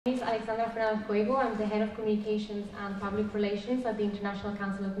My name is Alexandra Fernandez-Coego. I'm the Head of Communications and Public Relations at the International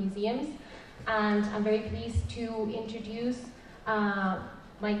Council of Museums, and I'm very pleased to introduce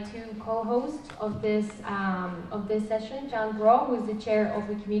my two co-hosts of this session, Jan Gro, who is the Chair of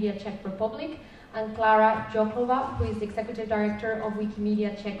Wikimedia Czech Republic, and Klara Joklova, who is the Executive Director of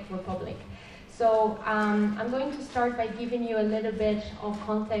Wikimedia Czech Republic. So I'm going to start by giving you a little bit of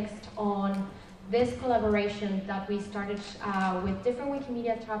context on this collaboration that we started with different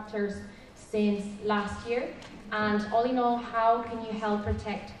Wikimedia chapters since last year, and all in all, how can you help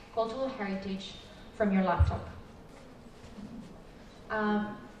protect cultural heritage from your laptop?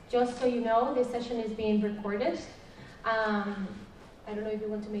 Just so you know, this session is being recorded. I don't know if you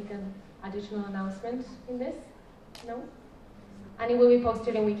want to make an additional announcement in this? No? And it will be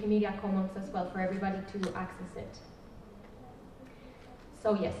posted in Wikimedia Commons as well for everybody to access it.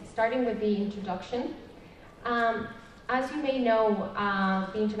 So yes, starting with the introduction. As you may know,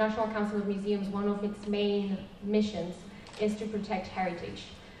 the International Council of Museums, one of its main missions is to protect heritage.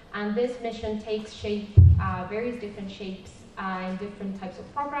 And this mission takes shape, various different shapes in different types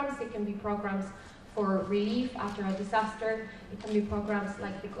of programs. It can be programs for relief after a disaster. It can be programs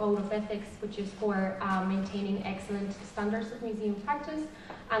like the Code of Ethics, which is for maintaining excellent standards of museum practice.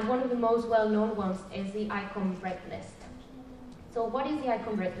 And one of the most well-known ones is the ICOM Red List. So what is the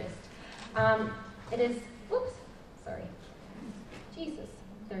ICOM Red List? It is, whoops, sorry. Jesus,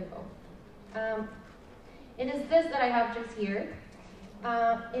 there you go. It is this that I have just here.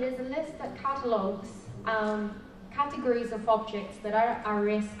 It is a list that catalogs categories of objects that are at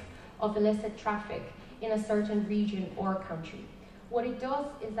risk of illicit traffic in a certain region or country. What it does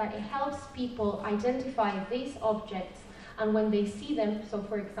is that it helps people identify these objects, and when they see them, so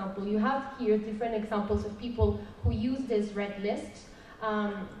for example, you have here different examples of people who use this red list,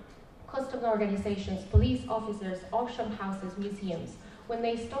 custom organizations, police officers, auction houses, museums. When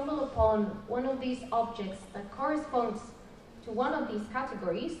they stumble upon one of these objects that corresponds to one of these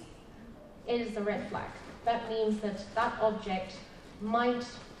categories, it is a red flag. That means that that object might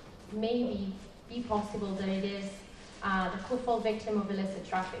maybe be possible that it is that could fall victim of illicit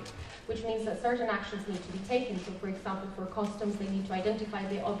traffic, which means that certain actions need to be taken. So for example, for customs, they need to identify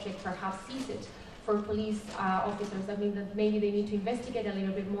the object, perhaps seize it. For police officers, that means that maybe they need to investigate a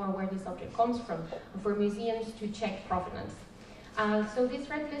little bit more where this object comes from. And for museums, to check provenance. So these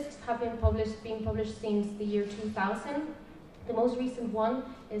red lists have been published since the year 2000. The most recent one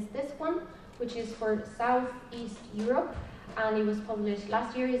is this one, which is for Southeast Europe, and it was published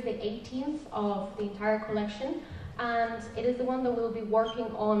last year. Is the 18th of the entire collection. And it is the one that we'll be working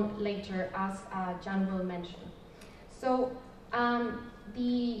on later, as Jan will mention. So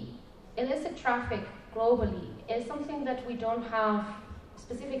the illicit traffic globally is something that we don't have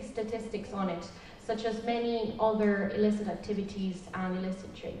specific statistics on it, such as many other illicit activities and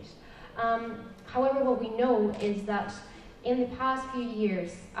illicit trade. However, what we know is that in the past few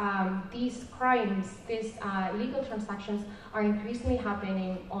years, these crimes, these illegal transactions are increasingly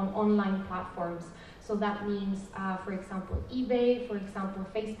happening on online platforms. So that means, for example, eBay, for example,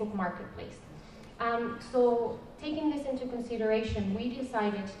 Facebook Marketplace. So taking this into consideration, we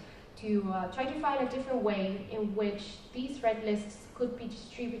decided to try to find a different way in which these red lists could be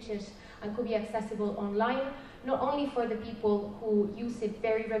distributed and could be accessible online, not only for the people who use it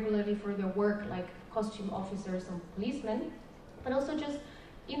very regularly for their work, like costume officers and policemen, but also just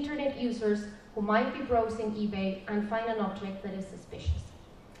internet users who might be browsing eBay and find an object that is suspicious.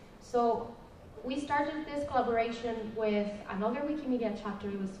 So we started this collaboration with another Wikimedia chapter.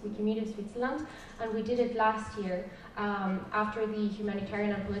 It was Wikimedia Switzerland, and we did it last year after the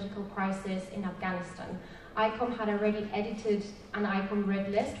humanitarian and political crisis in Afghanistan. ICOM had already edited an ICOM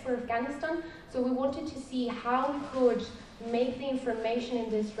red list for Afghanistan, so we wanted to see how we could make the information in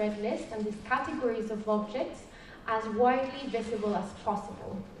this red list and these categories of objects as widely visible as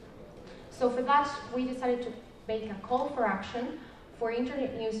possible. So for that, we decided to make a call for action for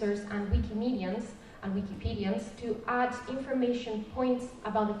internet users and Wikimedians and Wikipedians to add information points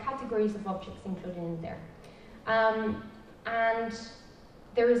about the categories of objects included in there. And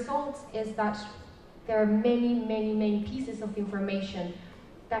the result is that there are many pieces of information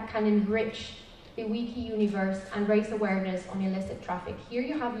that can enrich the wiki universe and raise awareness on illicit traffic. Here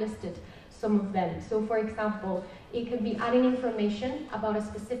you have listed some of them. So for example, it could be adding information about a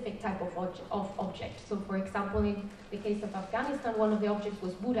specific type of object. So for example, in the case of Afghanistan, one of the objects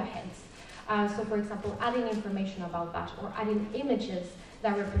was Buddha heads. So for example, adding information about that, or adding images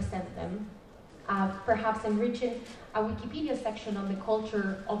that represent them. Perhaps enriching a Wikipedia section on the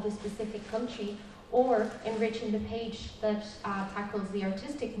culture of the specific country, or enriching the page that tackles the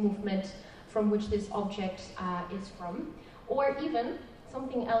artistic movement from which this object is from, or even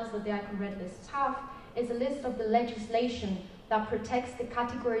something else that the ICOM red lists have is a list of the legislation that protects the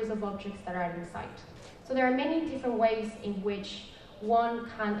categories of objects that are in sight. So there are many different ways in which one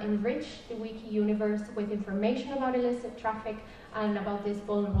can enrich the wiki universe with information about illicit traffic and about these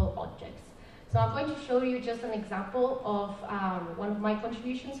vulnerable objects. So I'm going to show you just an example of one of my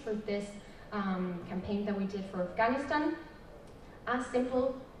contributions for this campaign that we did for Afghanistan. As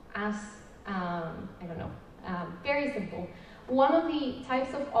simple as, very simple. One of the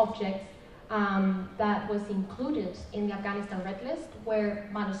types of objects that was included in the Afghanistan red list were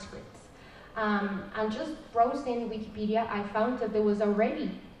manuscripts. And just browsing Wikipedia, I found that there was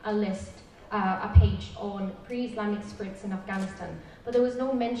already a list, a page on pre-Islamic scripts in Afghanistan, but there was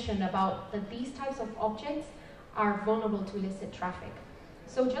no mention about that these types of objects are vulnerable to illicit traffic.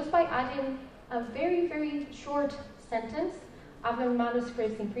 So just by adding a very, very short sentence, Afghan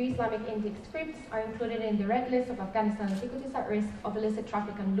manuscripts in pre-Islamic Indic scripts are included in the red list of Afghanistan antiquities at risk of illicit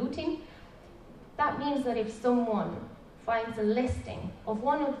traffic and looting. That means that if someone finds a listing of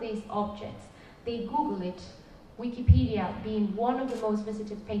one of these objects, they Google it, Wikipedia being one of the most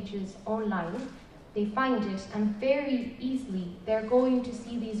visited pages online, they find it, and very easily they're going to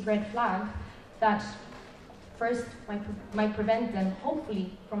see these red flags that first might prevent them,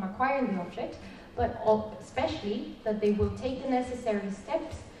 hopefully, from acquiring the object, but especially that they will take the necessary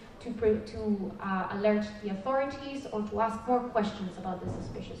steps to alert the authorities or to ask more questions about the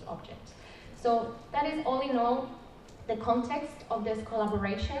suspicious object. So that is all in all the context of this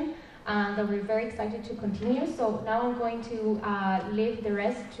collaboration that we're very excited to continue. So now I'm going to leave the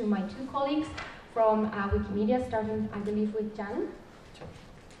rest to my two colleagues from Wikimedia, starting, I believe, with Jan. Sure.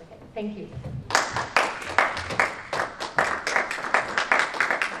 Okay, thank you.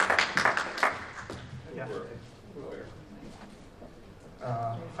 Yeah.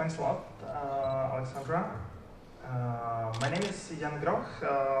 Thanks a lot, Alexandra. My name is Jan Groch.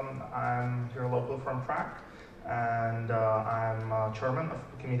 I'm here local from Prague, and I'm chairman of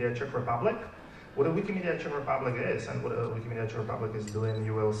Wikimedia Czech Republic. What a Wikimedia Czech Republic is and what a Wikimedia Czech Republic is doing,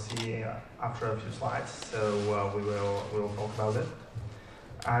 you will see after a few slides. So we will talk about it.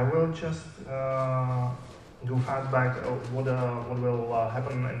 I will just do fast back what will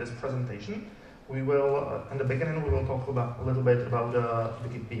happen in this presentation. We will, in the beginning, we will talk about a little bit about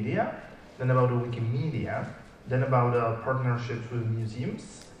Wikipedia, then about the Wikimedia, then about partnerships with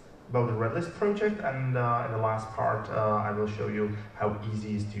museums, about the Red List project, and in the last part, I will show you how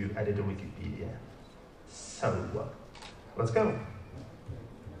easy it is to edit a Wikipedia. So, let's go.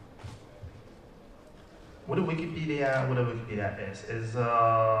 What a Wikipedia is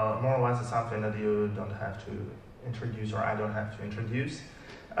more or less something that you don't have to introduce, or I don't have to introduce.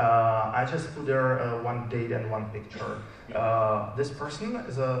 I just put there one date and one picture. This person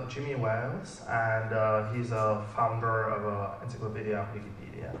is Jimmy Wales, and he's a founder of Encyclopedia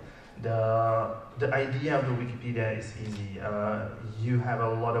Wikipedia. The idea of the Wikipedia is easy. You have a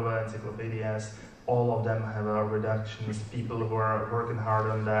lot of encyclopedias. All of them have reductions. People who are working hard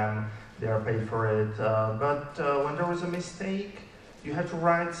on them, they are paid for it. But when there is a mistake, you have to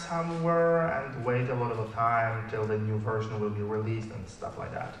write somewhere and wait a lot of time till the new version will be released and stuff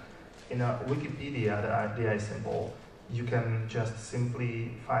like that. In a Wikipedia, the idea is simple. You can just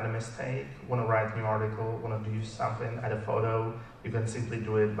simply find a mistake, want to write a new article, want to do something, add a photo. You can simply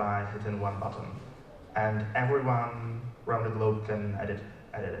do it by hitting one button. And everyone around the globe can edit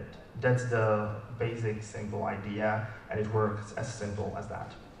it. That's the basic, simple idea, and it works as simple as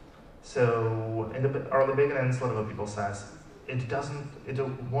that. So in the early beginnings, a lot of people says, it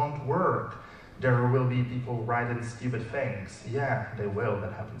won't work. There will be people writing stupid things. Yeah, they will,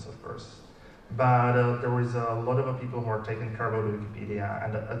 that happens of course. But there is a lot of people who are taking care of Wikipedia,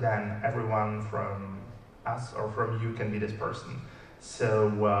 and again, everyone from us or from you can be this person.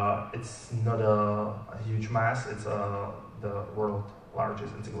 So it's not a huge mass, it's the world's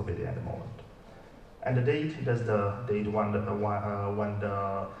largest encyclopedia at the moment. And the date, that's the date when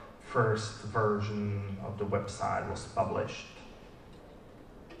the first version of the website was published.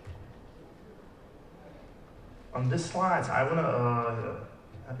 On this slide, I want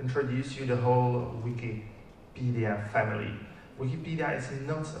to introduce you the whole Wikipedia family. Wikipedia is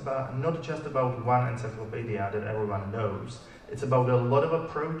not just about one encyclopedia that everyone knows. It's about a lot of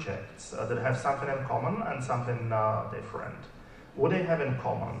projects that have something in common and something different. What they have in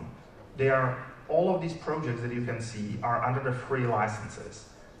common, all of these projects that you can see are under the free licenses.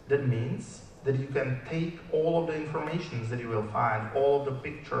 That means that you can take all of the information that you will find, all of the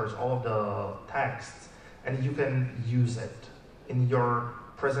pictures, all of the texts, and you can use it in your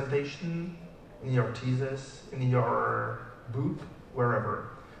presentation, in your thesis, in your book, wherever.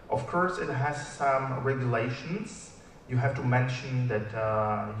 Of course, it has some regulations. you have to mention that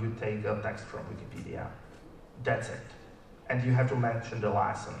you take a text from Wikipedia. That's it. And you have to mention the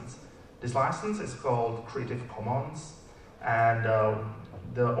license. This license is called Creative Commons, and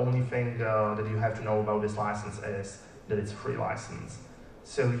the only thing that you have to know about this license is that it's a free license.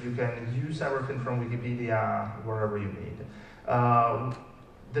 So you can use everything from Wikipedia wherever you need.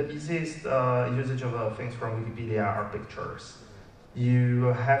 The easiest usage of things from Wikipedia are pictures. You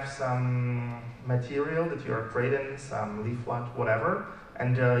have some material that you are creating, some leaflet, whatever,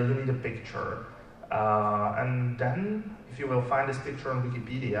 and you need a picture. And then, if you will find this picture on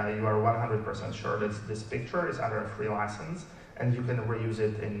Wikipedia, you are 100% sure that this picture is under a free license, and you can reuse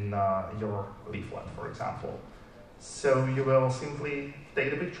it in your leaflet, for example. So you will simply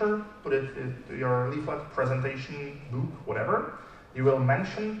take the picture, put it into your leaflet, presentation, book, whatever. You will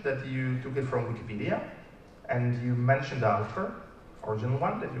mention that you took it from Wikipedia, and you mention the author, original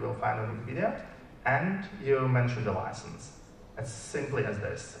one that you will find on Wikipedia, and you mention the license. As simply as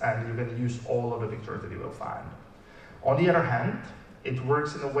this, and you can use all of the pictures that you will find. On the other hand, it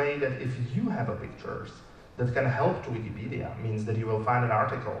works in a way that if you have a pictures that can help to Wikipedia, means that you will find an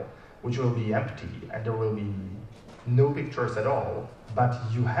article which will be empty and there will be no pictures at all, but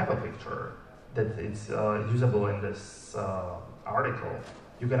you have a picture that is usable in this article,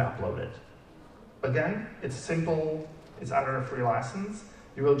 you can upload it. Again, it's simple, it's under a free license,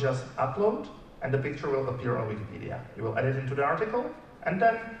 you will just upload and the picture will appear on Wikipedia. You will add it into the article, and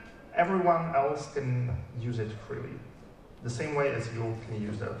then everyone else can use it freely. The same way as you can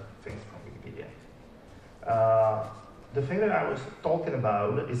use the things from Wikipedia. The thing that I was talking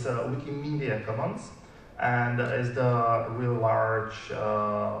about is Wikimedia Commons, and is the real large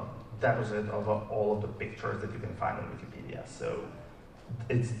deposit of all of the pictures that you can find on Wikipedia. So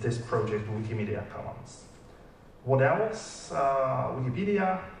it's this project, Wikimedia Commons. What else?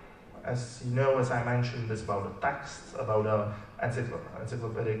 Wikipedia, as you know, as I mentioned, is about the text, about the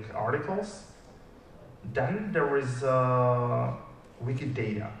encyclopedic articles. Then there is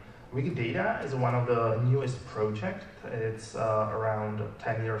Wikidata. Wikidata is one of the newest projects. It's around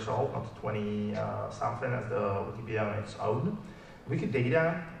 10 years old, not 20 something as the Wikipedia on its own.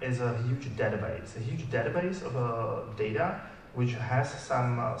 Wikidata is a huge database of data which has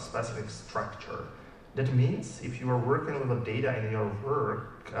some specific structure. That means if you are working with the data in your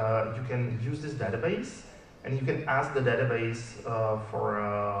work, you can use this database and you can ask the database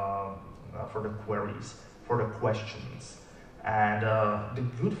for the queries, for the questions. And the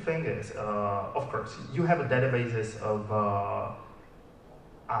good thing is, of course, you have a databases of,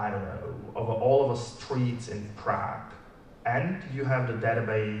 I don't know, of all of the streets in Prague, and you have the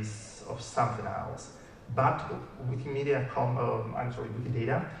database of something else. But Wikidata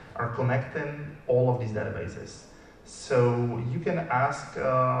are connecting all of these databases. So you can ask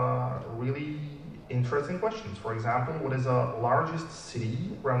really interesting questions. For example, what is the largest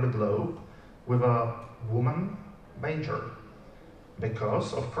city around the globe with a woman major?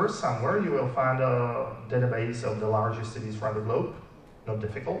 Because, of course, somewhere you will find a database of the largest cities around the globe, not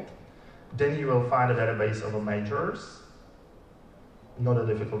difficult. Then you will find a database of the majors, not a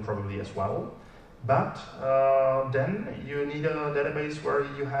difficult probably as well. But then you need a database where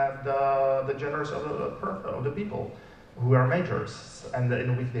you have the genders of the people who are majors. And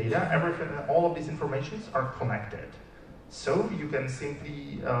in Wikidata, everything, all of these informations are connected. So you can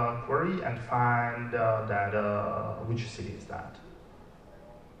simply query and find which city is that.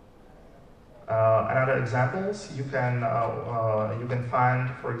 Another examples, you can find,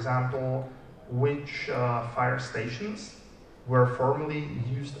 for example, which fire stations were formerly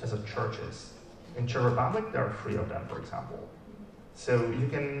used as churches. In Czech Republic, there are 3 of them, for example. So you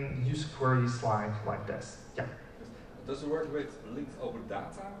can use queries like this. Yeah. Does it work with linked open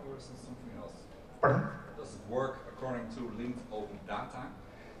data, or is it something else? Pardon? Does it work according to linked open data?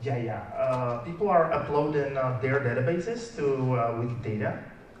 Yeah. People are uploading their databases to Wikidata,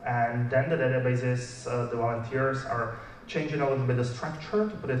 and then the databases, the volunteers are changing a little bit the structure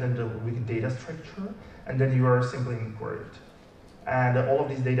to put it into Wikidata structure, and then you are simply queried. And all of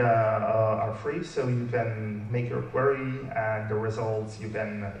these data are free, so you can make your query, and the results you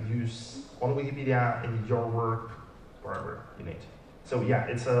can use on Wikipedia in your work, wherever you need. So yeah,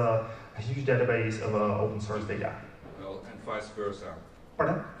 it's a huge database of open source data. Well, and vice versa.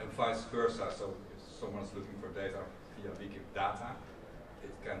 Pardon? And vice versa, so if someone's looking for data via Wikidata,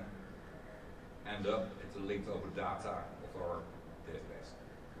 it can end up into linked open data of our database.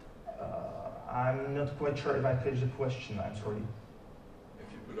 I'm not quite sure if I catch the question, I'm sorry.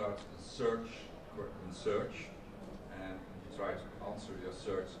 If you put out a search, and you try to answer your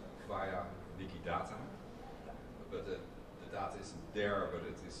search via Wikidata, but the data isn't there, but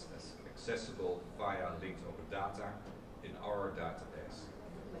it is as accessible via linked open data in our database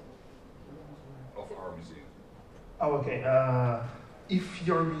of our museum. Oh, okay. If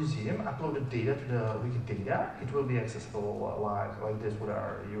your museum uploaded data to the Wikipedia, it will be accessible like this, what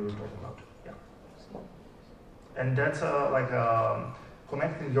you were talking about. Yeah. And that's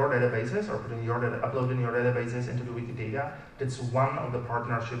connecting your databases or uploading your databases into the Wikipedia. That's one of the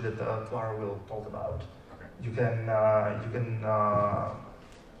partnerships that Clara will talk about. Okay. You can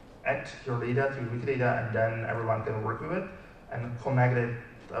add your data to Wikidata, and then everyone can work with it and connect it.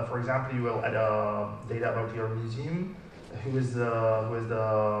 For example, you will add data about your museum, who is the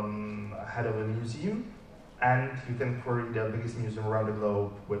head of a museum, and you can query the biggest museum around the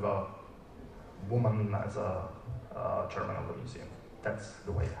globe with a woman as a chairman of the museum. That's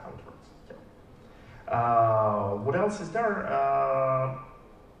the way how it works. Yeah. What else is there?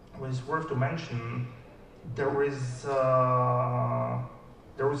 What is worth to mention? There is a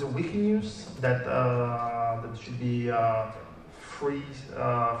Wikinews that should be free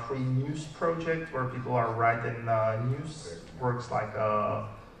news project where people are writing news. Works like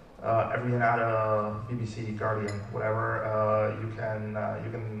every other BBC, Guardian, whatever. You can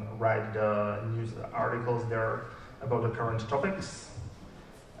write news articles there about the current topics.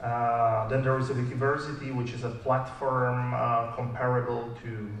 Then there is a Wikiversity, which is a platform comparable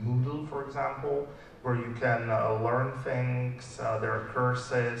to Moodle, for example, where you can learn things. There are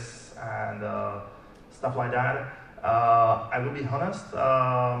courses and stuff like that. I will be honest,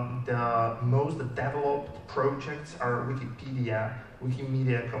 the most developed projects are Wikipedia,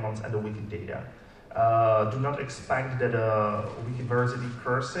 Wikimedia Commons, and the Wikidata. Do not expect that Wikiversity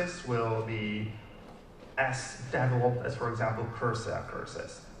courses will be as developed as, for example, Coursera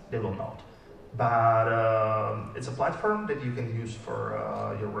courses. They will not. But it's a platform that you can use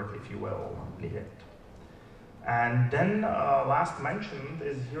for your work if you will need it. And then last mentioned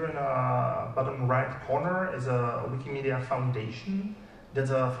is here in the bottom right corner is a Wikimedia Foundation. That's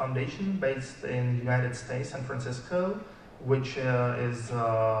a foundation based in the United States, San Francisco, which is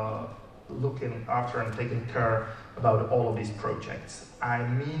looking after and taking care about all of these projects. I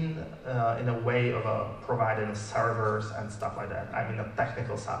mean in a way of providing servers and stuff like that. I mean a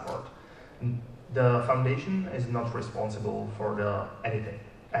technical support. The foundation is not responsible for the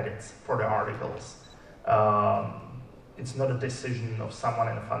edits for the articles. It's not a decision of someone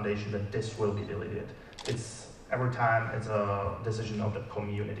in the foundation that this will be deleted. It's every time it's a decision of the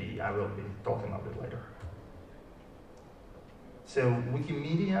community. I will be talking about it later. So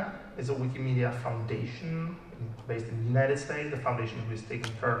Wikimedia is a Wikimedia Foundation based in the United States, the foundation who is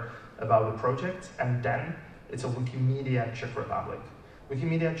taking care about the project, and then it's a Wikimedia Czech Republic.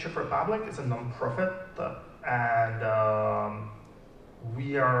 Wikimedia Czech Republic is a non-profit, and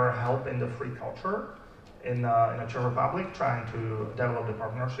we are helping the free culture in the Czech Republic, trying to develop the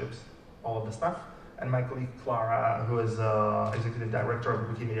partnerships, all of the stuff. And my colleague Clara, who is Executive Director of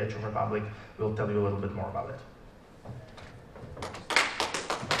Wikimedia Czech Republic, will tell you a little bit more about it.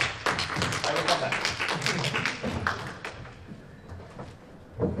 I will come back.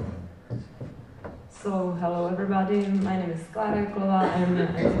 So, hello everybody, my name is Clara. I'm the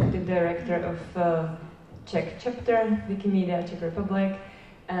Executive Director of Czech chapter, Wikimedia Czech Republic,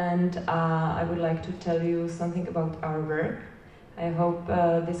 and I would like to tell you something about our work. I hope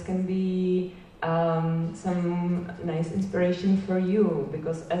this can be some nice inspiration for you,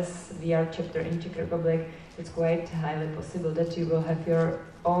 because as we are chapter in Czech Republic, it's quite highly possible that you will have your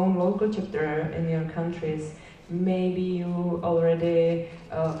own local chapter in your countries. Maybe you already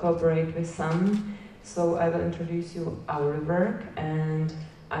cooperate with some, so I will introduce you our work, and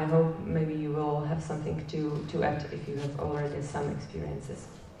I hope maybe you will have something to add if you have already some experiences.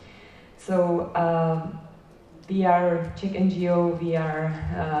 So we are Czech NGO.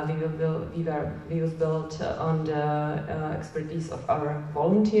 We was built on the expertise of our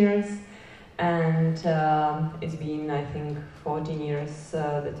volunteers, and it's been, I think, 14 years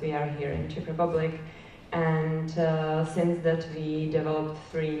that we are here in Czech Republic. And since that, we developed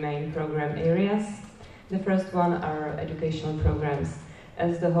 3 main program areas. The first one are educational programs.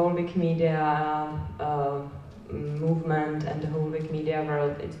 As the whole Wikimedia movement and the whole Wikimedia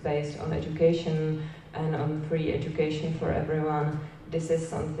world is based on education and on free education for everyone, this is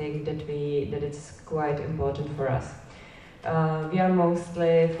something that it's quite important for us. We are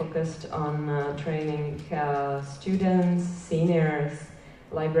mostly focused on training students, seniors,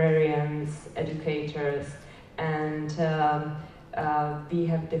 librarians, educators, and we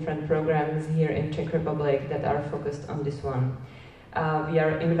have different programs here in Czech Republic that are focused on this one. We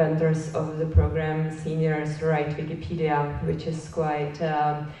are inventors of the program Seniors Write Wikipedia, which is quite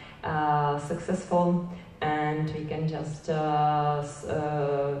successful, and we can just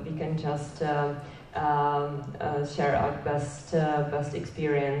share our best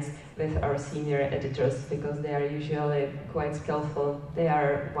experience with our senior editors, because they are usually quite skillful. They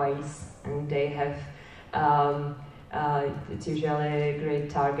are wise, and they have. It's usually a great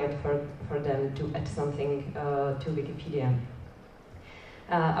target for them to add something to Wikipedia.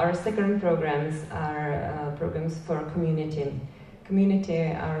 Our second programs are programs for community.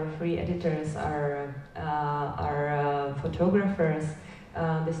 Community, our free editors, our photographers.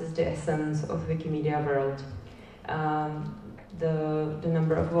 This is the essence of Wikimedia world. The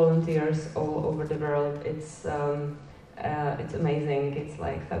number of volunteers all over the world, it's amazing. It's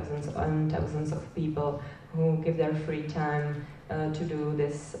like thousands and thousands of people who give their free time to do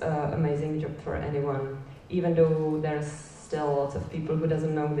this amazing job for anyone, even though there's still lots of people who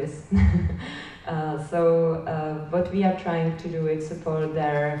doesn't know this. So what we are trying to do is support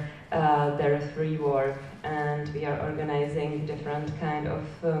their free work, and we are organizing different kind of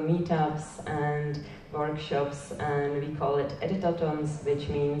meetups and workshops, and we call it editathons, which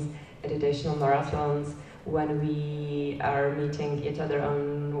means editational marathons, when we are meeting each other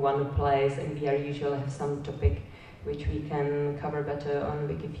on one place, and we are usually have some topic which we can cover better on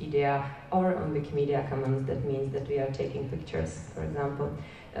Wikipedia or on Wikimedia Commons. That means that we are taking pictures, for example,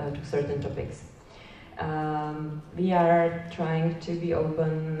 to certain topics. We are trying to be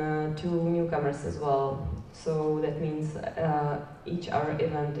open to newcomers as well. So that means our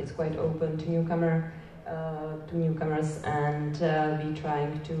event is quite open to newcomers, and we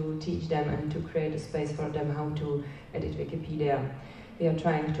trying to teach them and to create a space for them how to edit Wikipedia. We are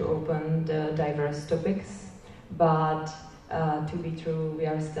trying to open the diverse topics, but to be true, we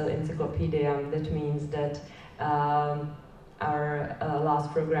are still encyclopedia. That means that our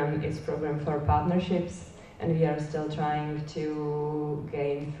last program is program for partnerships, and we are still trying to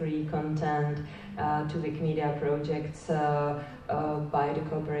gain free content to Wikimedia projects by the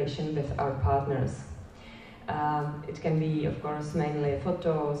cooperation with our partners. It can be, of course, mainly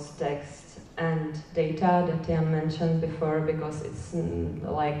photos, text, and data that Jan mentioned before, because it's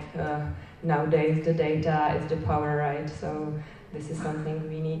like nowadays the data is the power, right? So this is something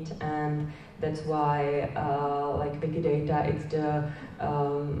we need, and that's why like Wikidata is the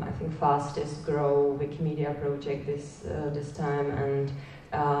I think fastest grow Wikimedia project this time, and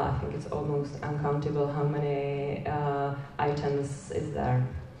I think it's almost uncountable how many items is there.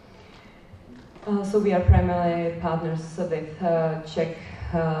 So we are primarily partners with Czech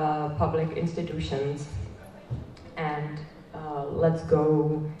public institutions, and let's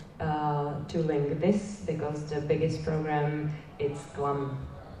go to link this, because the biggest program is GLAM.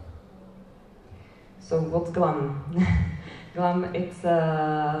 So what's GLAM? GLAM, it's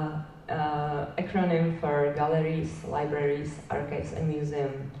an acronym for Galleries, Libraries, Archives and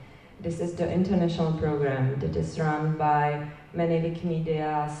Museums. This is the international program that is run by many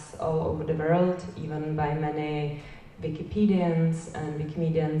Wikimedias all over the world, even by many Wikipedians and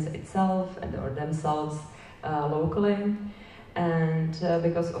Wikimedians itself or themselves locally. And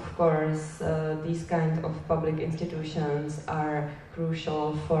because, of course, these kind of public institutions are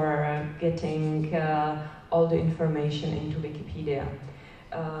crucial for getting all the information into Wikipedia.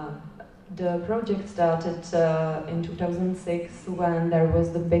 The project started in 2006 when there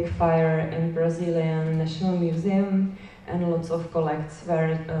was the big fire in Brazilian National Museum, and lots of collects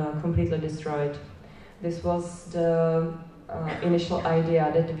were completely destroyed. This was the initial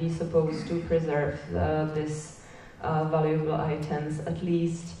idea that we supposed to preserve these valuable items, at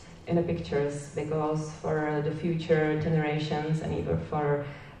least in the pictures, because for the future generations and even for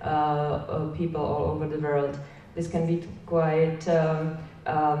people all over the world, this can be quite,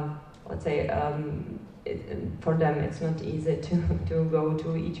 let's say, for them it's not easy to go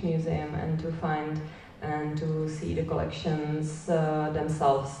to each museum and to find and to see the collections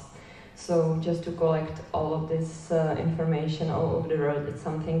themselves. So just to collect all of this information all over the world, it's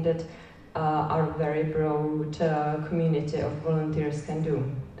something that our very broad community of volunteers can do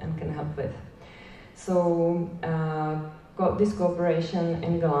and can help with. So this cooperation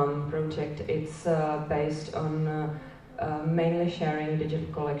in GLAM project, it's based on mainly sharing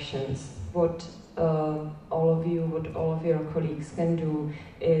digital collections. What all of your colleagues can do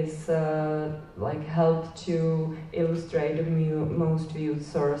is like help to illustrate the most viewed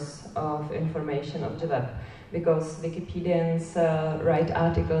source of information of the web, because Wikipedians write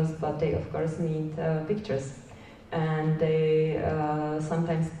articles, but they of course need pictures, and they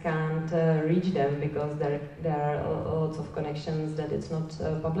sometimes can't reach them because there are lots of connections that it's not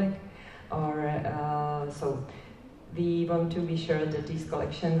public, or so we want to be sure that this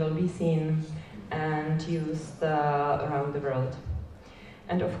collection will be seen and used around the world.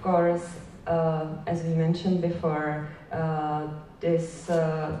 And of course, as we mentioned before, the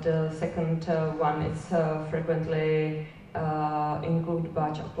second one is frequently include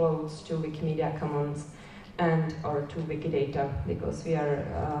batch uploads to Wikimedia Commons and or to Wikidata, because we are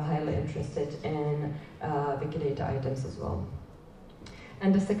highly interested in Wikidata items as well.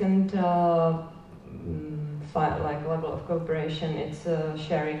 And the second level of cooperation is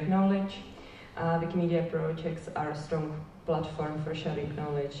sharing knowledge. Wikimedia projects are a strong platform for sharing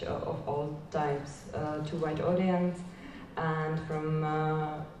knowledge of all types to wide audience, and from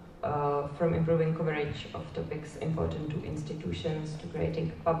improving coverage of topics important to institutions to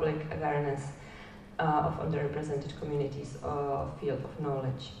creating public awareness of underrepresented communities or field of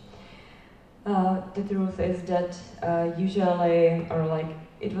knowledge. The truth is that usually, or like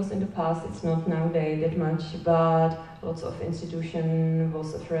it was in the past, it's not nowadays that much, but lots of institutions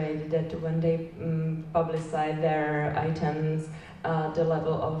was afraid that when they publicize their items, the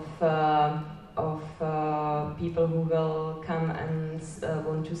level of people who will come and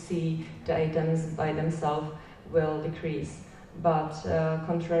want to see the items by themselves will decrease. But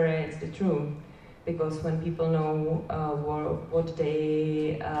contrary, it's the truth, because when people know what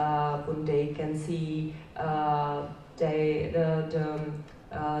they can see,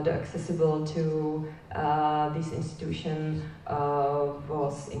 the accessible to these institutions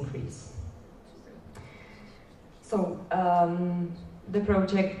was increased. So the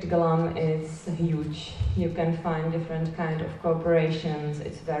project GLAM is huge. You can find different kind of cooperations.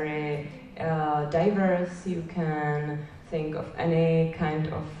 It's very diverse. You can think of any kind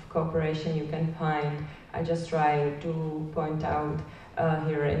of cooperation you can find. I just try to point out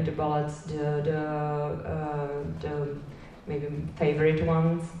here in the bullets the maybe favorite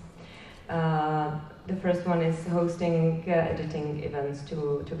ones. The first one is hosting editing events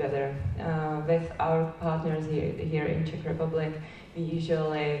together. With our partners here in Czech Republic, we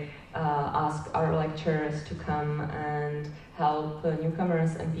usually ask our lecturers to come and help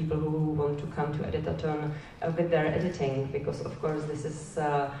newcomers and people who want to come to Editathon with their editing, because of course this is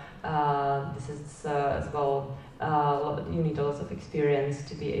as well, you need a lot of experience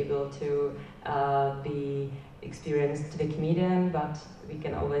to be able to be experienced Wikimedian, but we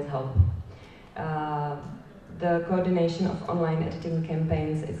can always help. The coordination of online editing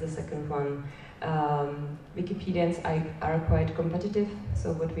campaigns is the second one. Wikipedians are quite competitive,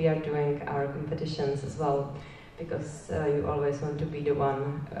 so what we are doing are competitions as well, because you always want to be the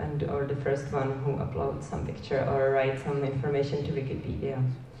one or the first one who uploads some picture or writes some information to Wikipedia.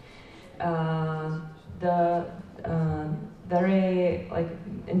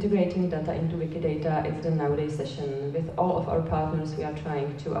 Integrating data into Wikidata is the nowadays session. With all of our partners, we are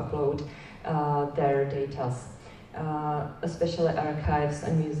trying to upload their data. Especially archives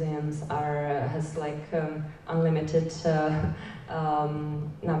and museums has unlimited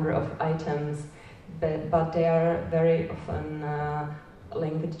number of items, but they are very often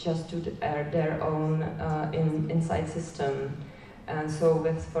linked just to their own inside system. And so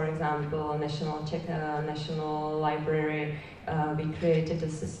with, for example, National Library, we created a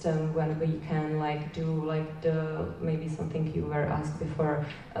system when we can do maybe something you were asked before,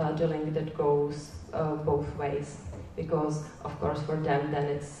 the link that goes both ways. Because of course for them then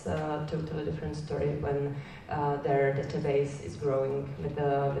it's a totally different story when their database is growing with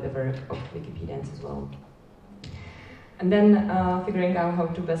the work of Wikipedians as well. And then figuring out how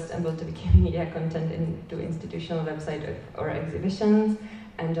to best embed the Wikimedia content into institutional website or exhibitions.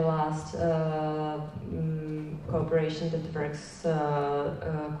 And the last cooperation that works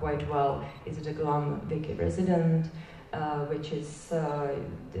quite well is the GLAM Wiki Resident, which is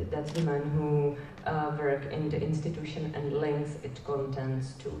that's the man who work in the institution and links its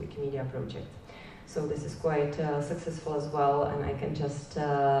contents to Wikimedia project. So this is quite successful as well, and I can just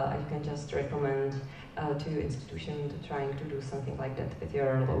recommend to institutions trying to do something like that with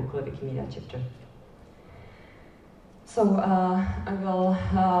your local Wikimedia chapter. So I will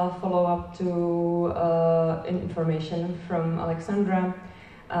follow up to information from Alexandra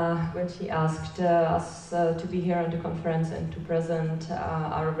when she asked us to be here on the conference and to present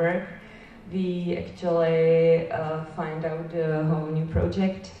our work. We actually find out the whole new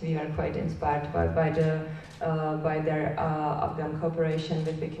project. We are quite inspired by their Afghan cooperation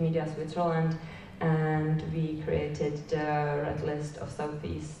with Wikimedia Switzerland, and we created the Red List of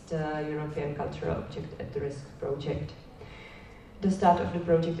Southeast European Cultural Object at Risk project. The start of the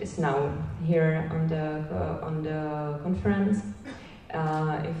project is now here on the conference.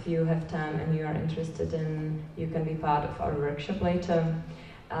 If you have time and you are interested in, you can be part of our workshop later.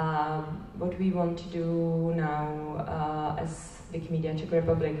 What we want to do now as Wikimedia Czech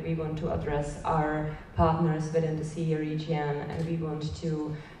Republic, we want to address our partners within the CE region, and we want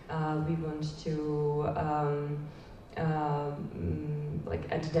to We want to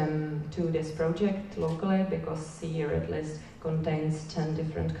add them to this project locally, because the red list contains 10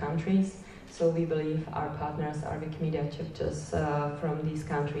 different countries. So we believe our partners, our Wikimedia chapters from these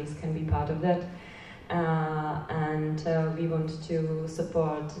countries can be part of that. And we want to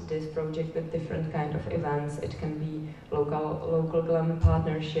support this project with different kind of events. It can be local GLAM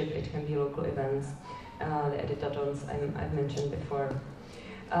partnership, it can be local events, the editathons I've mentioned before.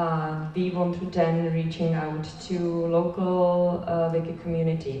 We want to then reaching out to local wiki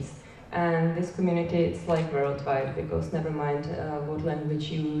communities. And this community is like worldwide, because never mind what language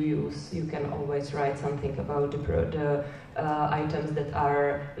you use, you can always write something about the items that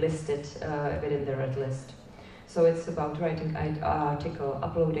are listed within the red list. So it's about writing an article,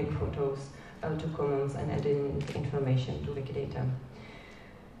 uploading photos to Commons, and adding information to Wikidata.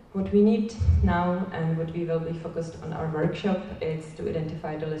 What we need now, and what we will be focused on our workshop, is to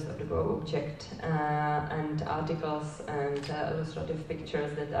identify the list of the Go object and articles and illustrative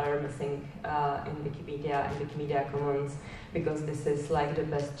pictures that are missing in Wikipedia and Wikimedia Commons, because this is like the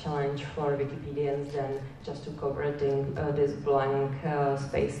best challenge for Wikipedians than just to cover these blank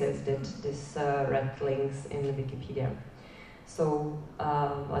spaces that this red links in Wikipedia. So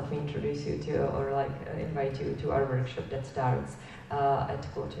let me introduce you to, or invite you to our workshop that starts at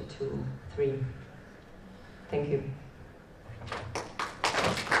 2:45. Thank you.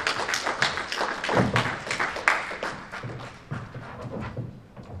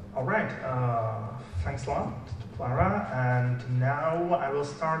 All right, thanks a lot, Clara. And now I will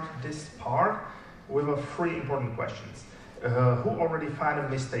start this part with 3 important questions. Who already found a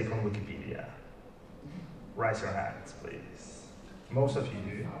mistake on Wikipedia? Raise your hands, please. Most of you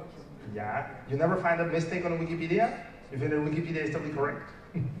do. Yeah. You never find a mistake on Wikipedia? You think that Wikipedia is totally correct?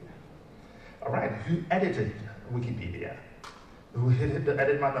 All right. Who edited Wikipedia? Who hit the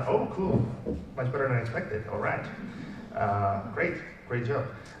edit button? Oh, cool. Much better than expected. All right. Great job.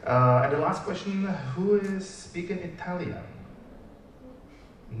 And the last question, who is speaking Italian?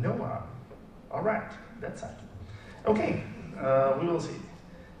 No one. All right. That's it. Okay. We will see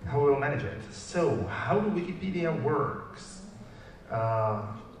how we will manage it. So, how do Wikipedia works?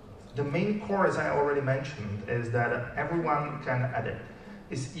 The main core, as I already mentioned, is that everyone can edit.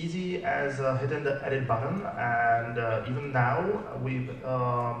 It's easy as hitting the edit button, and even now,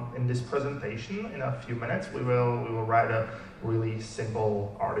 in this presentation, in a few minutes, we will write a really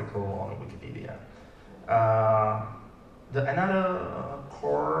simple article on Wikipedia. Another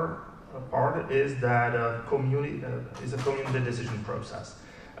core part is that community decision process.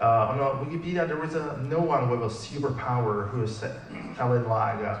 On Wikipedia, there is no one with a superpower who is telling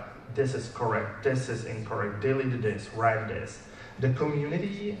this is correct, this is incorrect, delete this, write this. The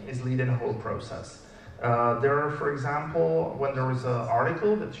community is leading the whole process. There are, for example, when there is an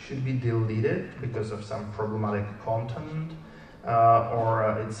article that should be deleted because of some problematic content, or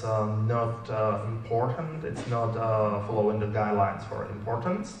it's not important, it's not following the guidelines for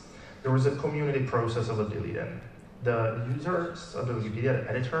importance, there is a community process of a deleting. The users of the Wikipedia, the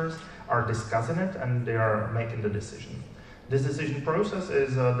editors, are discussing it and they are making the decision. This decision process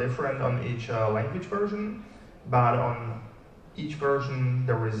is different on each language version, but on each version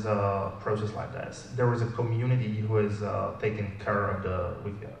there is a process like this. There is a community who is taking care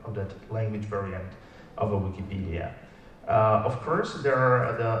of that language variant of a Wikipedia. Of course, there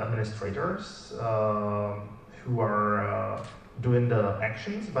are the administrators who are doing the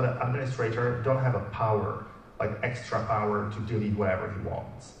actions, but the administrator don't have a power, like extra power to delete whatever he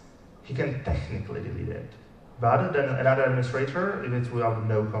wants. He can technically delete it. But then another administrator, if it's without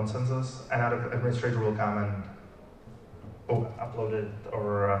no consensus, another administrator will come and upload it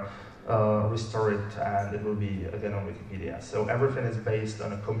or restore it, and it will be again on Wikipedia. So everything is based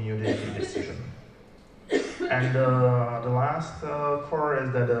on a community decision. And the last core is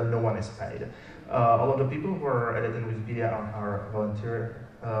that no one is paid. All of the people who are editing Wikipedia are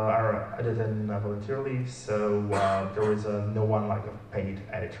editing voluntarily, so there is no one like a paid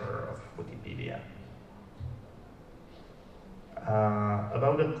editor of Wikipedia.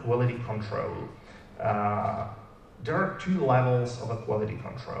 About the quality control, there are 2 levels of a quality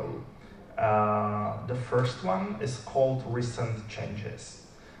control. The first one is called recent changes.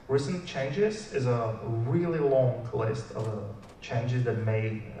 Recent changes is a really long list of changes that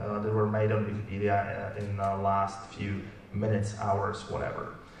were made on Wikipedia in the last few minutes, hours,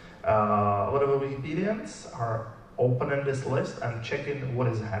 whatever. A lot of Wikipedians are opening this list and checking what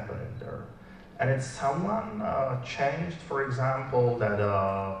is happening there. And it's someone changed, for example, that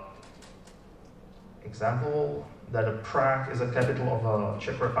Prague is a capital of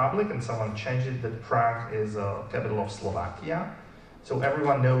Czech Republic, and someone changed it that Prague is a capital of Slovakia. So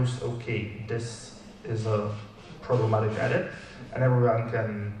everyone knows, okay, this is a problematic edit, and everyone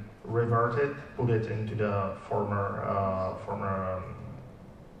can revert it, put it into the former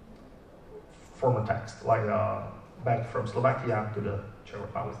text, like back from Slovakia to the Czech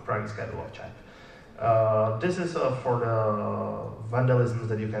Republic, Prague schedule of Czech. This is for the vandalisms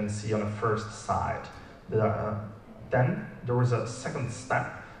that you can see on the first side. Then there is a second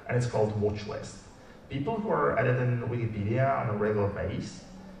step, and it's called watch list. People who are editing Wikipedia on a regular basis,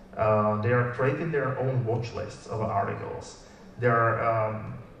 they are creating their own watch lists of articles.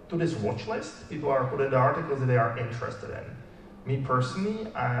 To this watch list, people are putting the articles that they are interested in. Me personally,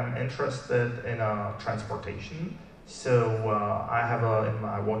 I'm interested in transportation. So I have in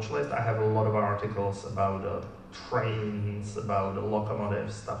my watch list, I have a lot of articles about trains, about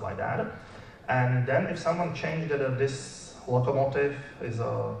locomotives, stuff like that. And then if someone changed that this locomotive is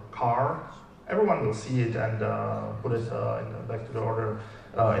a car, everyone will see it and put it back to the order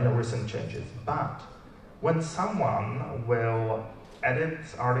in the recent changes. But when someone will edit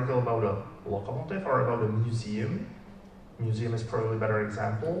article about a locomotive or about a museum is probably a better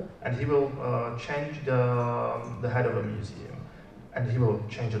example, and he will change the head of a museum, and he will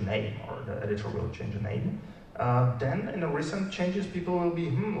change the name, or the editor will change the name. Then in the recent changes, people will be,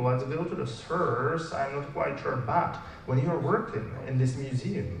 let's go to the source, I'm not quite sure, but when you're working in this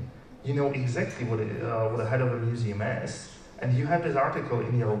museum, you know exactly what the head of a museum is, and you have this article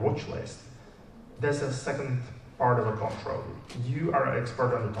in your watch list. That's a second part of a control. You are an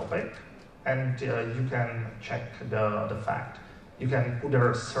expert on the topic, and you can check the fact. You can put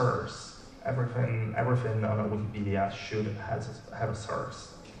their source. Everything on a Wikipedia should have a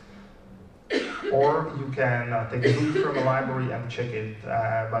source. Or you can take a book from a library and check it,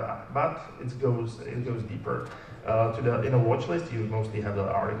 but it goes deeper. In a watch list, you mostly have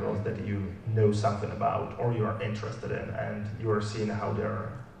the articles that you know something about or you are interested in, and you are seeing how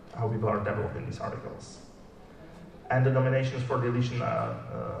people are developing these articles. And the nominations for deletion,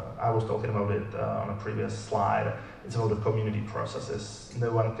 I was talking about it on a previous slide. It's about the community processes.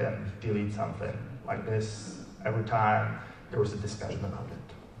 No one can delete something like this every time there is a discussion about it.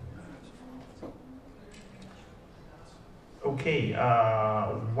 Okay,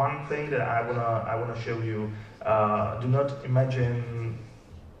 one thing that I wanna show you. Do not imagine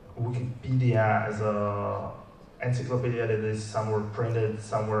Wikipedia as a encyclopedia that is somewhere printed,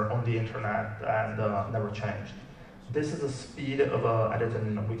 somewhere on the internet, and never changed. This is the speed of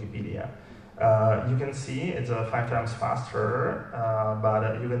editing Wikipedia. You can see it's 5 times faster,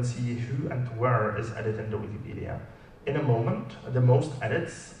 but you can see who and where is editing the Wikipedia. In a moment, the most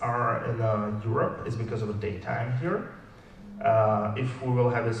edits are in Europe. It's because of the daytime here. If we will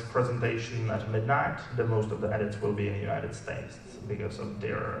have this presentation at midnight, the most of the edits will be in the United States because of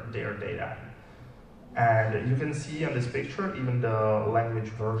their data. And you can see on this picture even the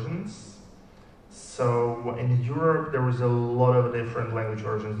language versions. So in Europe, there is a lot of different language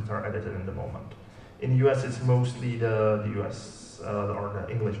versions that are edited in the moment. In the US, it's mostly the US or the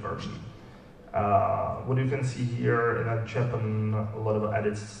English version. What you can see here in Japan, a lot of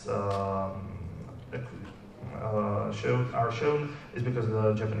edits are shown is because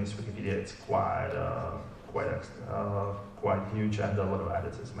the Japanese Wikipedia is quite huge, and a lot of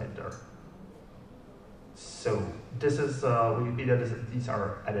edits is made there. So this is Wikipedia. These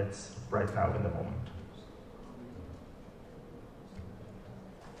are edits right now in the moment.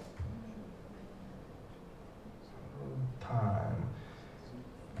 Time.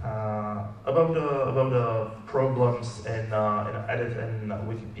 About the problems in editing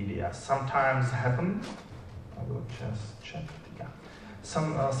Wikipedia. Sometimes happen. I will just check. Yeah.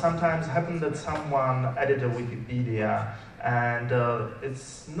 Sometimes happen that someone edited Wikipedia and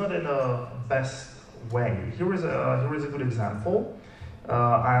it's not in the best way. Here is a good example.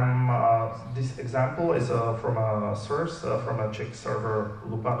 This example is from a source from a Czech server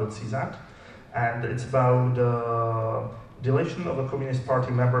lupa.cz, and it's about deletion of a Communist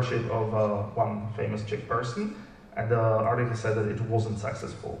Party membership of one famous Czech person, and the article said that it wasn't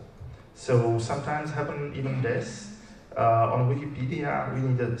successful. So sometimes happen even this. On Wikipedia, we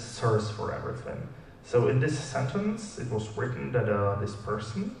need a source for everything. So in this sentence, it was written that this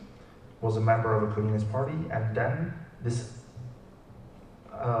person was a member of a Communist Party, and then this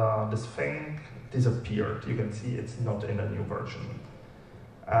thing disappeared. You can see it's not in the new version.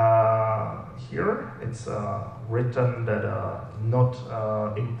 Here, it's written that not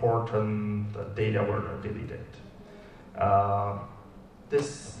important data were deleted.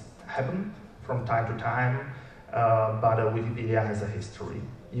 This happened from time to time, but Wikipedia has a history.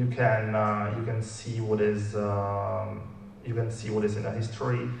 You can see what is in the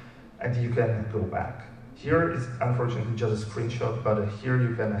history, and you can go back. Here is unfortunately just a screenshot, but here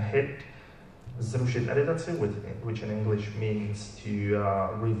you can hit zrušit editaci, which in English means to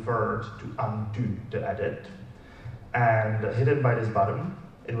revert, to undo the edit. And hidden by this button,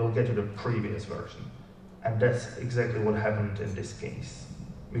 it will get to the previous version. And that's exactly what happened in this case.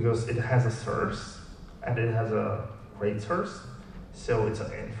 Because it has a source, and it has a great source, so it's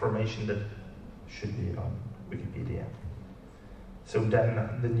information that should be on Wikipedia. So then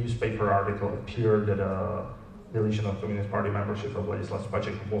the newspaper article appeared that deletion of Communist Party membership from Ladislav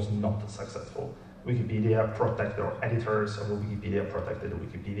Spacek was not successful. Wikipedia protected, or editors of Wikipedia protected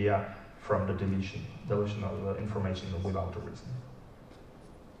Wikipedia from the deletion of information without a reason.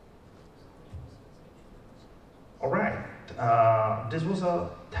 All right, this was a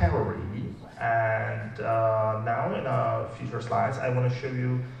theory, and now in future slides I want to show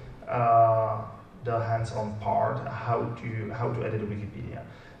you the hands-on part, how to edit Wikipedia.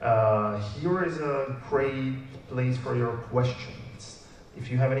 Here is a great place for your questions.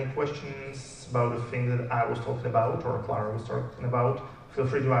 If you have any questions about the thing that I was talking about or Clara was talking about, feel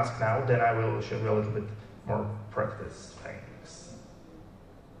free to ask now, then I will show you a little bit more practice things.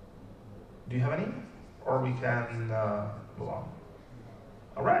 Do you have any? Or we can move on.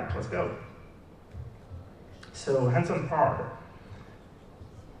 All right, let's go. So hands-on part.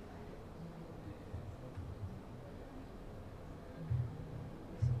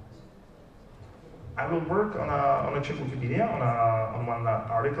 I will work on a Czech Wikipedia, on one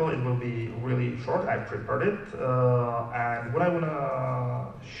article. It will be really short. I prepared it. And what I want to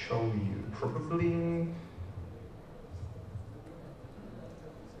show you, probably,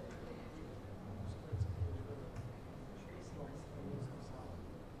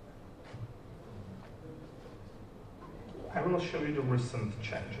 I will show you the recent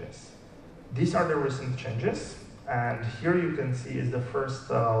changes. These are the recent changes. And here you can see is the first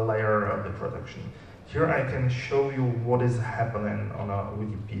layer of the production. Here I can show you what is happening on a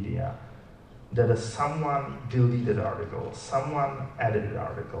Wikipedia. That someone deleted article, someone edited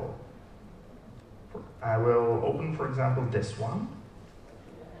article. I will open, for example, this one.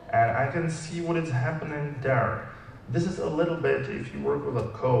 And I can see what is happening there. This is a little bit, if you work with a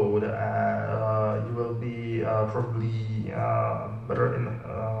code, you will be probably better in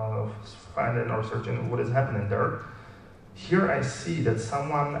finding or searching what is happening there. Here I see that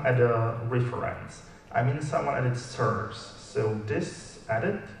someone added a reference. I mean, someone added source. So this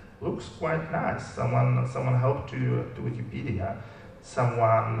edit looks quite nice. Someone helped to Wikipedia.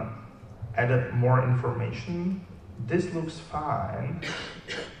 Someone added more information. This looks fine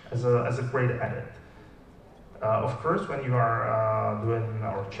as a great edit. Of course, when you are doing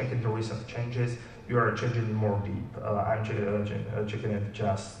or checking the recent changes, you are changing it more deep. I'm checking it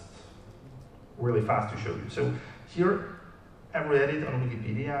just really fast to show you. So here, every edit on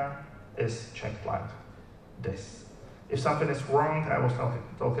Wikipedia is checked like this. If something is wrong, I was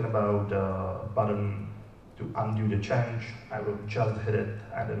talking about the button to undo the change. I will just hit it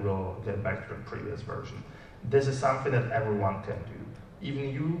and it will get back to the previous version. This is something that everyone can do. Even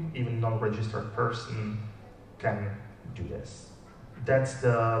you, even non-registered person, can do this. That's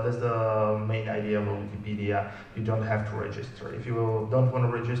the main idea of Wikipedia. You don't have to register. If you don't want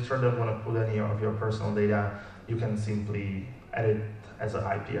to register, don't want to put any of your personal data, you can simply edit as an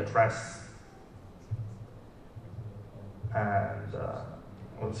IP address. And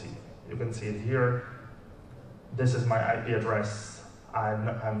let's see, you can see it here. This is my IP address.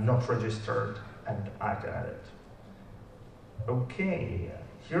 I'm not registered, and I can edit. Okay.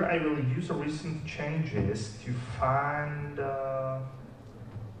 Here I will use the recent changes to find a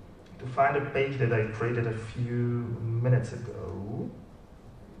page that I created a few minutes ago.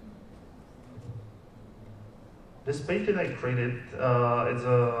 This page that I created is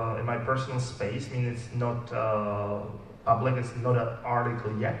in my personal space, meaning it's not public, it's not an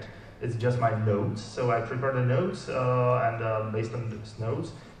article yet, it's just my notes. So I prepared the notes, and based on these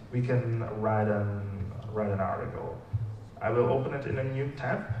notes, we can write an article. I will open it in a new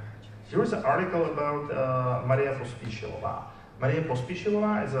tab. Here is an article about Maria Pospíšilová. Maria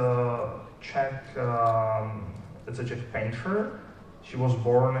Pospíšilová is a Czech, it's a Czech painter. She was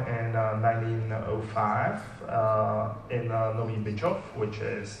born in 1905 in Nový Bychov, which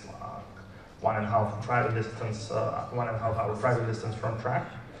is 1.5 hour driving distance from Prague.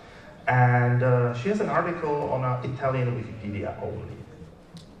 And she has an article on Italian Wikipedia only,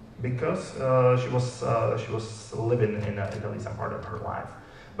 because she was living in Italy some part of her life.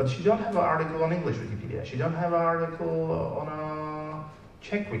 But she don't have an article on English Wikipedia. She don't have an article on a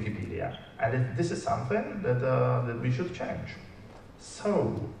Czech Wikipedia. And this is something that we should change.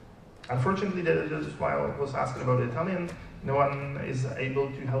 So, unfortunately, that is why I was asking about Italian. No one is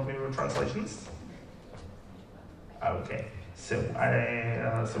able to help me with translations. Okay, so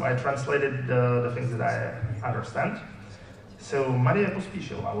I translated the things that I understand. So Maria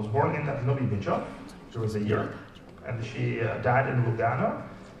Pospíšilová was born in Nový Byčov. There was a year, and she died in Lugano.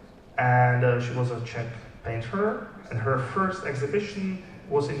 And she was a Czech painter, and her first exhibition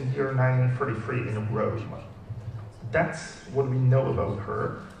was in year 1933 in Rome. That's what we know about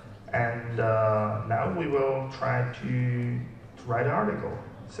her. And now we will try to write an article.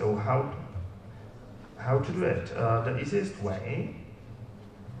 So how to do it? The easiest way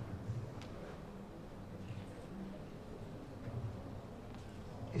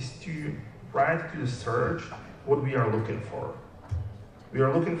is to write to the search what we are looking for. We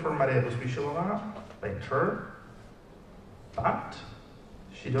are looking for Maria Pospíšilová, painter, but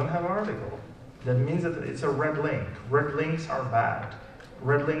she don't have an article. That means that it's a red link. Red links are bad.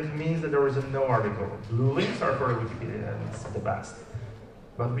 Red link means that there is no article. Blue links are for Wikipedia, and it's the best.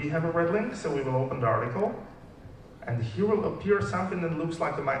 But we have a red link, so we will open the article, and here will appear something that looks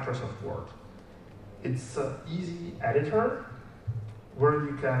like a Microsoft Word. It's an easy editor where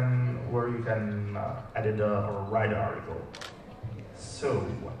you can edit or write an article. So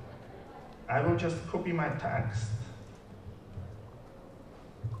I will just copy my text.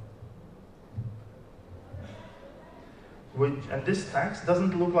 And this text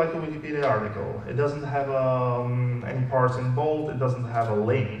doesn't look like a Wikipedia article. It doesn't have any parts in bold. It doesn't have a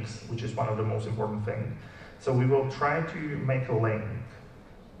links, which is one of the most important things. So we will try to make a link.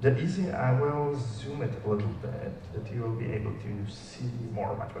 I will zoom it a little bit, that you will be able to see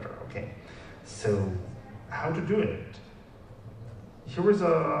much better. Okay. So how to do it? Here is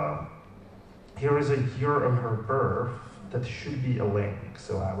a year of her birth that should be a link.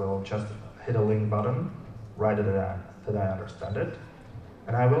 So I will just hit a link button, write it that I understand it,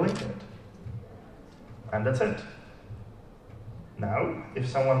 and I will link it. And that's it. Now, if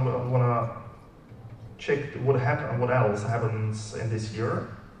someone will wanna check what else happens in this year,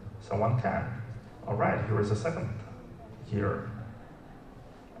 someone can. All right, here is a second year,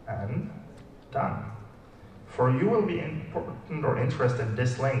 and done. For you will be important or interested in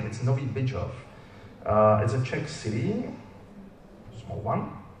this link. It's Nový Byčov. It's a Czech city, small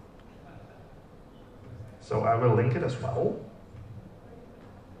one. So I will link it as well.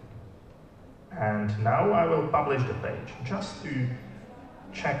 And now I will publish the page, just to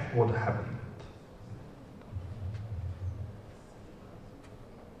check what happened.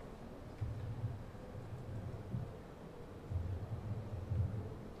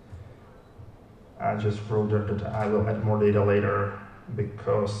 I just wrote that I will add more data later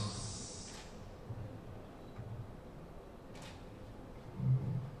because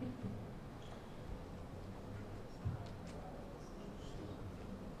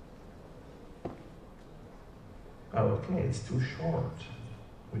okay, it's too short.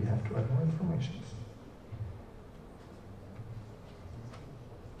 We have to add more information.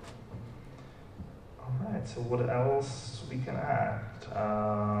 All right, so what else we can add?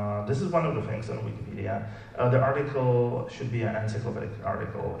 This is one of the things on Wikipedia. The article should be an encyclopedic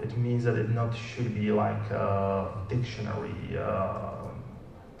article. It means that it should be like a dictionary,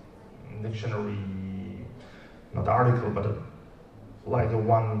 not article, but like a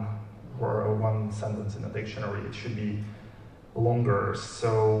one sentence in a dictionary. It should be longer,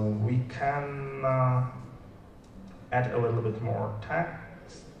 so we can add a little bit more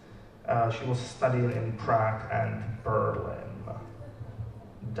text. She was studying in Prague and Berlin.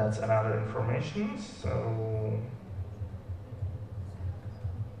 That's another information, so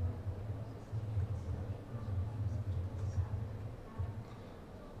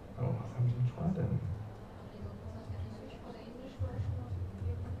I'm just writing.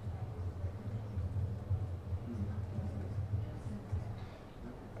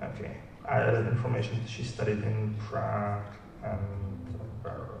 Okay, I added information that she studied in Prague and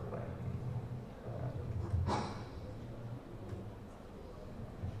Berlin.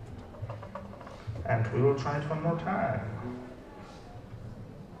 And we will try it one more time.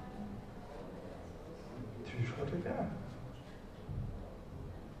 To try it again.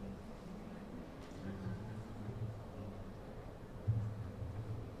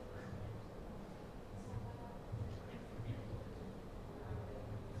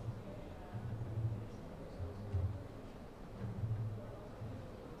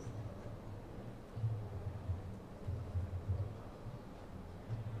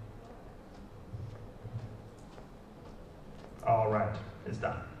 All right, it's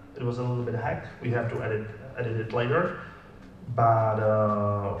done. It was a little bit hack. We have to edit it later, but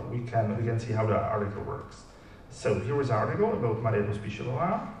we can see how the article works. So here is an article about Maria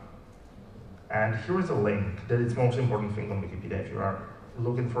Pospíšilová, and here is a link. That is the most important thing on Wikipedia. If you are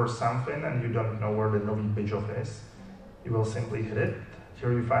looking for something and you don't know where the Nový Byčov is, You will simply hit it.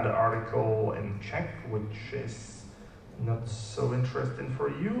 Here you find an article in Czech, which is not so interesting for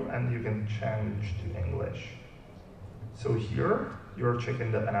you, and you can change to English. So here, you're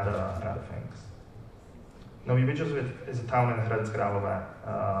checking another things. Nový Vyčeřovice is a town in Hradec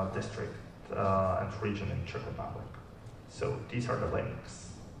Králové district and region in Czech Republic. So these are the links.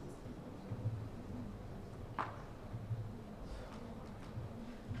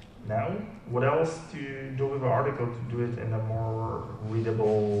 Now, what else to do with the article to do it in a more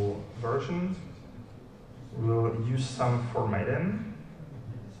readable version? We'll use some formatting.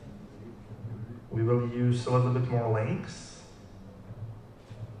 We will use a little bit more links.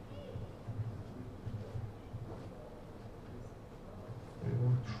 We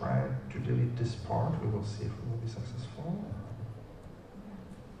will try to delete this part. We will see if it will be successful.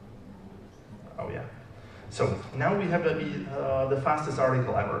 Oh yeah. So now we have the fastest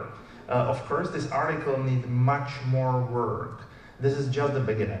article ever. Of course, this article needs much more work. This is just the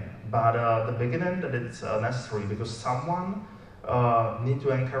beginning, but the beginning that it's necessary because someone need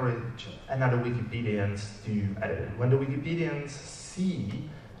to encourage another Wikipedians to edit it. When the Wikipedians see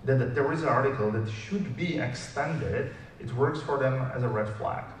that there is an article that should be extended, it works for them as a red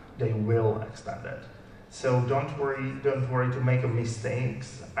flag. They will extend it. So don't worry to make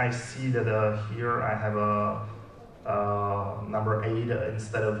mistakes. I see that here I have a number 8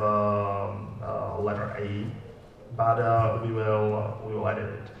 instead of letter A, but we will edit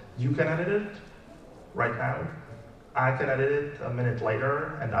it. You can edit it right now. I can edit it a minute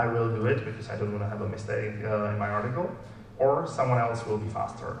later, and I will do it because I don't want to have a mistake in my article. Or someone else will be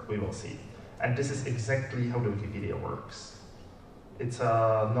faster. We will see. And this is exactly how the Wikipedia works. It's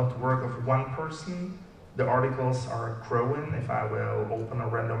not work of one person. The articles are growing. If I will open a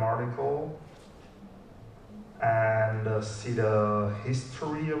random article and see the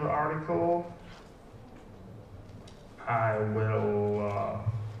history of the article, I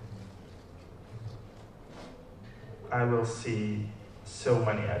will see so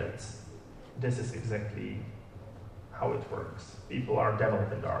many edits. This is exactly how it works. People are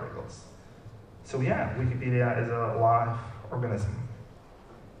developing the articles. So yeah, Wikipedia is a live organism.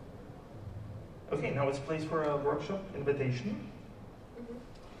 Okay, now it's place for a workshop invitation. Mm-hmm.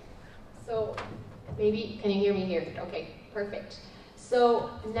 So maybe, can you hear me here? Okay, perfect. So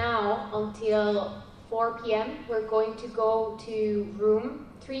now until 4 p.m. we're going to go to room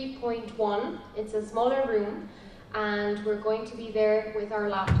 3.1. It's a smaller room, and we're going to be there with our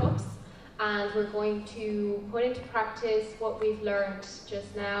laptops, and we're going to put into practice what we've learned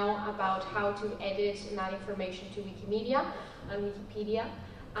just now about how to edit and add information to Wikimedia and Wikipedia.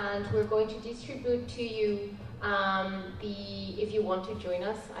 And we're going to distribute to you if you want to join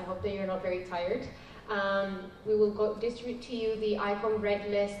us, I hope that you're not very tired. We will distribute to you the ICOM red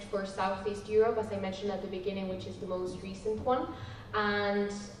list for Southeast Europe, as I mentioned at the beginning, which is the most recent one.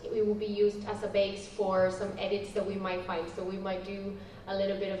 And it will be used as a base for some edits that we might find. So we might do a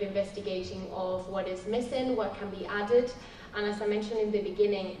little bit of investigating of what is missing, what can be added. And as I mentioned in the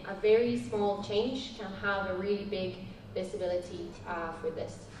beginning, a very small change can have a really big visibility for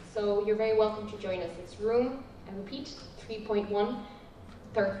this. So you're very welcome to join us. It's room, I repeat, 3.1,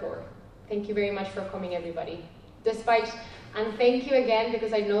 third floor. Thank you very much for coming, everybody. And thank you again,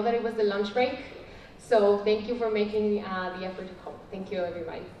 because I know that it was the lunch break. So thank you for making the effort to come. Thank you,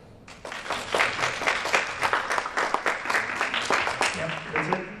 everybody. Yeah, that's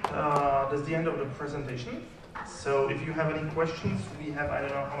it. That's the end of the presentation. So if you have any questions, we have, I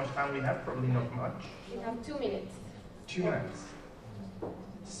don't know how much time we have, probably not much. We have 2 minutes. 2 minutes.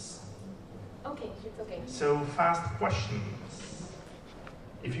 Okay, it's okay. So fast questions.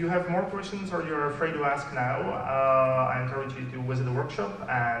 If you have more questions or you're afraid to ask now, I encourage you to visit the workshop,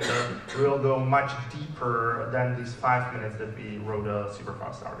 and we'll go much deeper than these 5 minutes that we wrote a super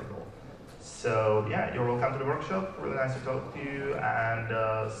fast article. So yeah, you're welcome to the workshop. Really nice to talk to you,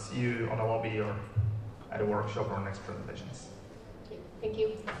 and see you on the lobby or at a workshop or next presentations. Thank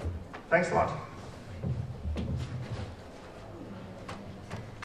you. Thanks a lot.